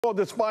Well,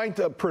 despite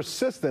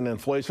persistent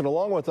inflation,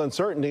 along with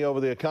uncertainty over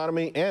the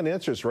economy and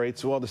interest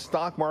rates, well, the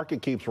stock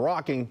market keeps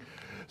rocking.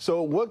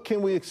 So what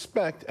can we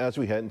expect as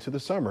we head into the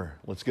summer?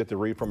 Let's get the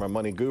read from our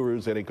money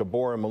gurus, Eddie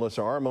Cabor and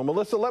Melissa Armo.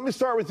 Melissa, let me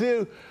start with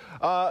you.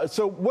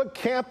 So what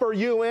camp are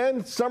you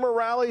in? Summer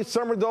rally,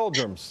 summer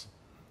doldrums?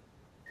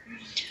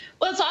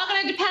 Well, it's all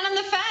going to depend on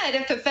the Fed.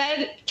 If the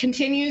Fed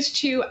continues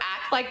to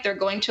act like they're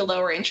going to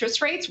lower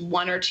interest rates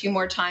one or two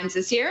more times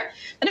this year,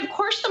 then of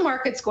course the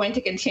market's going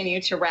to continue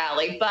to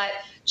rally. But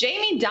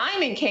Jamie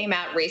Dimon came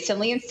out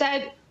recently and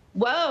said,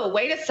 whoa,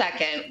 wait a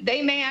second,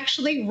 they may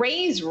actually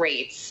raise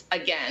rates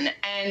again.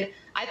 And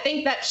I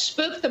think that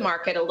spooked the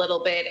market a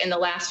little bit in the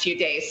last few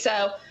days.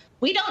 So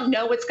we don't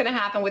know what's going to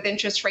happen with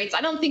interest rates.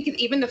 I don't think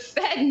even the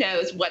Fed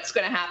knows what's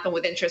going to happen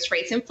with interest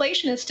rates.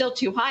 Inflation is still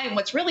too high. And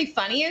what's really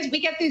funny is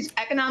we get these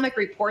economic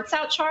reports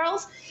out,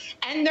 Charles,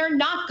 and they're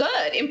not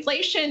good.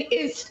 Inflation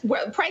is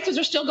where prices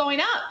are still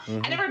going up.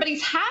 And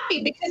everybody's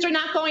happy because they're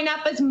not going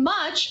up as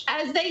much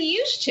as they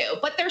used to,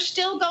 but they're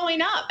still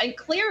going up. And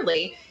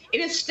clearly, it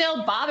is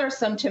still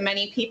bothersome to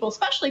many people,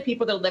 especially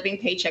people that are living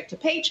paycheck to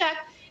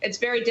paycheck. It's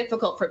very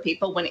difficult for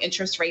people when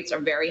interest rates are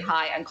very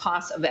high and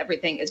costs of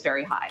everything is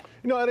very high.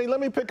 You know, Eddie, let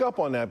me pick up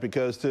on that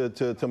because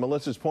to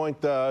Melissa's point,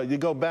 you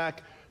go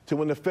back to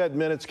when the Fed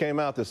minutes came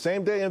out. The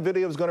same day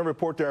NVIDIA was going to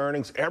report their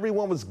earnings,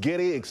 everyone was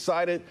giddy,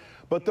 excited,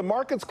 but the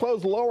markets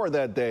closed lower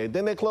that day.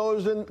 Then they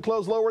closed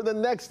lower the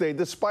next day,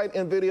 despite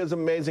NVIDIA's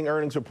amazing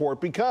earnings report,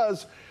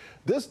 because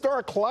this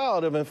dark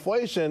cloud of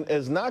inflation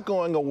is not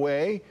going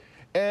away.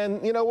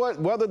 And you know what?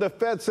 Whether the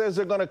Fed says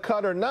they're going to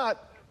cut or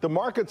not, the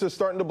markets are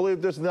starting to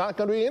believe there's not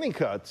going to be any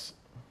cuts.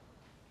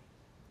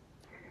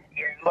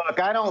 Look,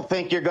 I don't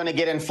think you're going to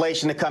get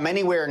inflation to come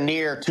anywhere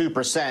near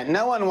 2%.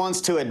 No one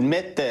wants to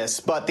admit this,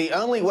 but the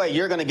only way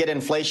you're going to get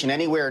inflation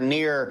anywhere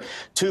near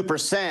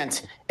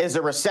 2% is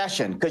a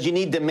recession, because you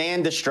need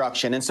demand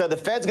destruction. And so the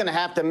Fed's going to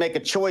have to make a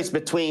choice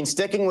between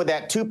sticking with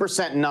that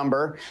 2%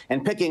 number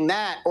and picking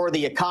that or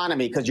the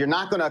economy, because you're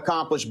not going to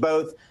accomplish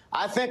both.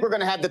 I think we're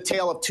going to have the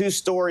tale of two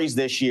stories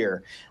this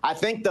year. I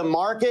think the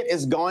market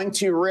is going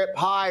to rip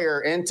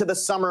higher into the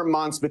summer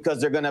months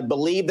because they're going to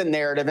believe the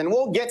narrative, and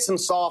we'll get some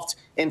soft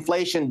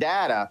inflation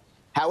data.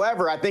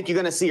 However, I think you're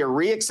going to see a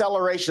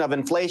reacceleration of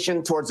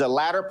inflation towards the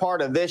latter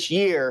part of this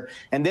year,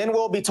 and then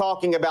we'll be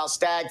talking about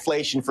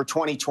stagflation for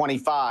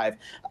 2025,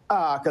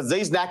 because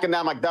these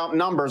economic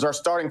numbers are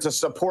starting to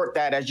support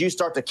that as you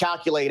start to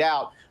calculate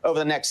out over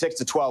the next 6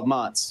 to 12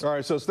 months. All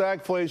right, so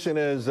stagflation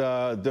is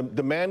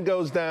demand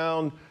goes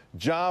down,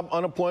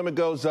 unemployment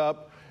goes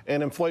up,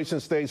 and inflation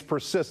stays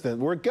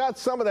persistent. We've got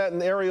some of that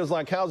in areas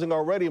like housing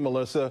already,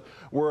 Melissa,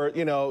 where,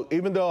 you know,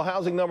 even though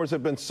housing numbers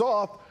have been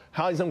soft,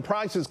 housing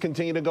prices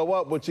continue to go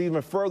up, which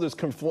even further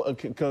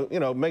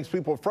makes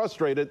people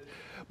frustrated.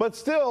 But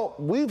still,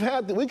 we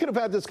could have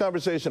had this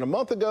conversation a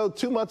month ago,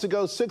 2 months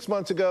ago, 6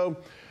 months ago,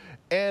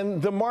 and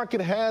the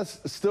market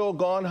has still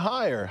gone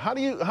higher. How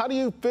do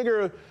you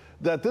figure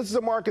that this is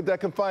a market that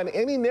can find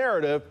any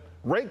narrative,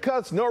 rate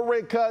cuts, no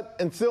rate cut,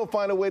 and still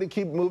find a way to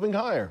keep moving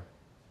higher?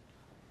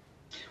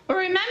 Well,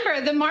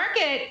 remember, the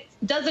market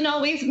doesn't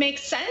always make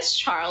sense,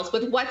 Charles,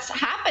 with what's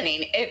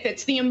happening. If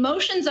it's the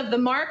emotions of the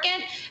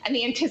market and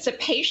the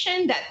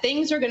anticipation that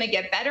things are going to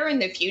get better in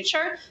the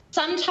future,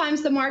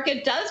 sometimes the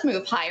market does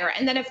move higher.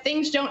 And then if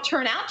things don't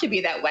turn out to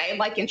be that way,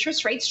 like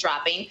interest rates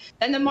dropping,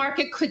 then the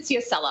market could see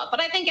a sell-off.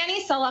 But I think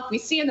any sell-off we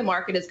see in the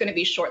market is going to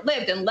be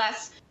short-lived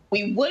unless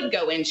we would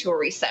go into a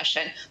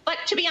recession. But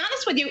to be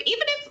honest with you,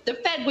 even if the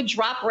Fed would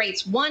drop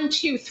rates 1,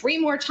 2, 3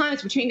 more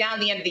times between now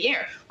and the end of the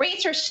year,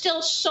 rates are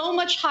still so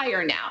much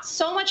higher now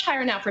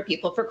for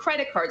people, for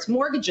credit cards,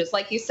 mortgages,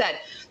 like you said.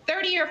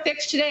 30-year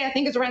fixed today, I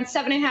think, is around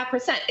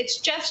 7.5%. It's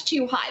just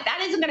too high.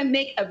 That isn't going to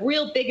make a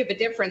real big of a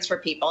difference for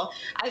people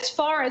as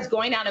far as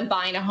going out and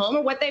buying a home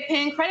or what they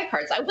pay in credit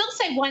cards. I will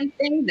say one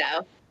thing,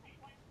 though.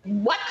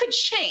 What could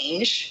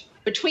change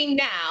between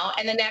now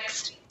and the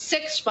next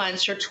 6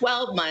 months or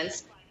 12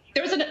 months?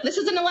 This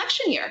is an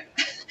election year.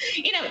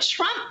 You know,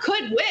 Trump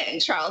could win,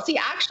 Charles. He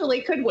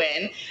actually could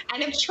win.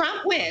 And if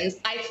Trump wins,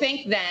 I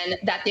think then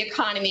that the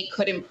economy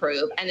could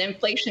improve and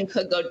inflation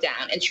could go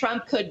down. And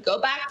Trump could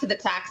go back to the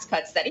tax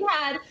cuts that he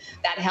had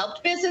that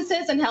helped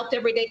businesses and helped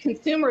everyday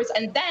consumers.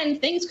 And then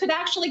things could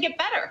actually get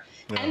better.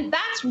 Yeah. And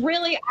that's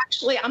really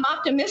I'm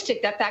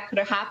optimistic that that could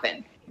have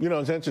happened. You know,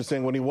 it's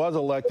interesting. When he was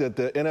elected,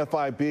 the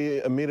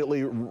NFIB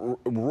immediately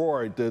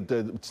roared.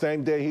 The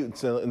same day,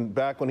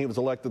 back when he was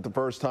elected the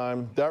first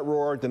time, that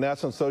roared. The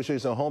National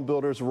Association of Home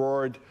Builders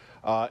roared.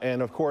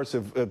 And of course,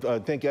 if I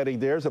think, Eddie,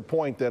 there's a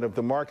point that if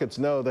the markets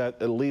know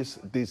that at least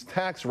these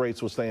tax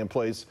rates will stay in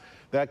place,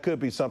 that could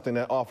be something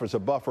that offers a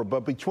buffer. But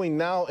between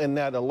now and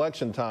that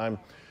election time,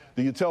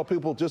 do you tell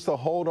people just to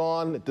hold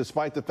on,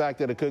 despite the fact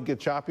that it could get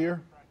choppier?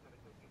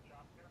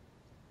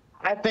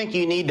 I think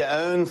you need to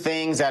own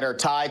things that are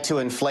tied to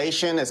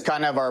inflation. It's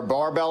kind of our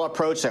barbell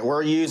approach that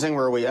we're using,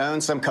 where we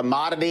own some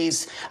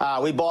commodities.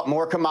 We bought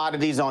more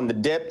commodities on the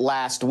dip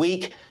last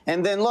week.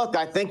 And then, look,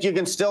 I think you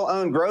can still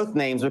own growth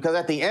names, because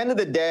at the end of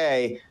the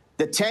day,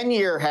 the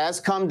 10-year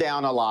has come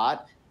down a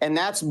lot, and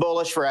that's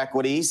bullish for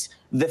equities.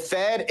 The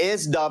Fed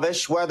is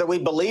dovish. Whether we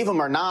believe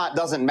them or not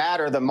doesn't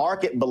matter. The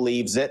market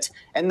believes it.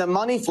 And the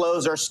money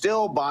flows are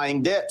still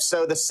buying dips.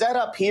 So the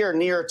setup here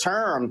near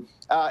term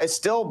is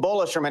still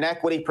bullish from an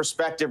equity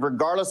perspective,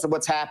 regardless of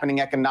what's happening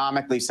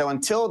economically. So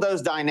until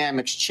those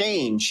dynamics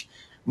change,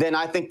 then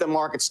I think the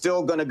market's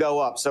still going to go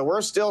up. So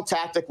we're still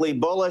tactically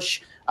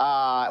bullish.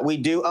 We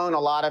do own a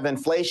lot of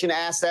inflation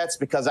assets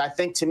because I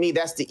think, to me,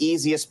 that's the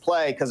easiest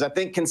play, because I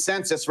think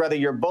consensus, whether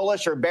you're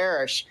bullish or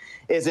bearish,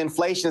 is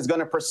inflation is going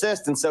to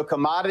persist. And so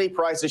commodity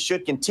prices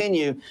should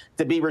continue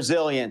to be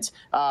resilient.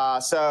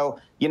 So,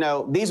 you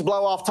know, these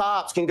blow off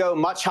tops can go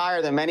much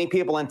higher than many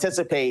people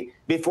anticipate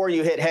before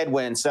you hit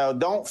headwinds. So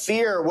don't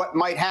fear what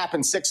might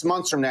happen 6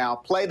 months from now.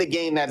 Play the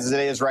game as it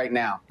is right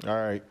now. All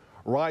right.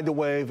 Ride the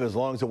wave as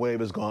long as the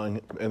wave is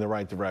going in the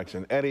right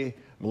direction. Eddie,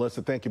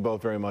 Melissa, thank you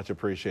both very much.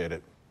 Appreciate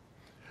it.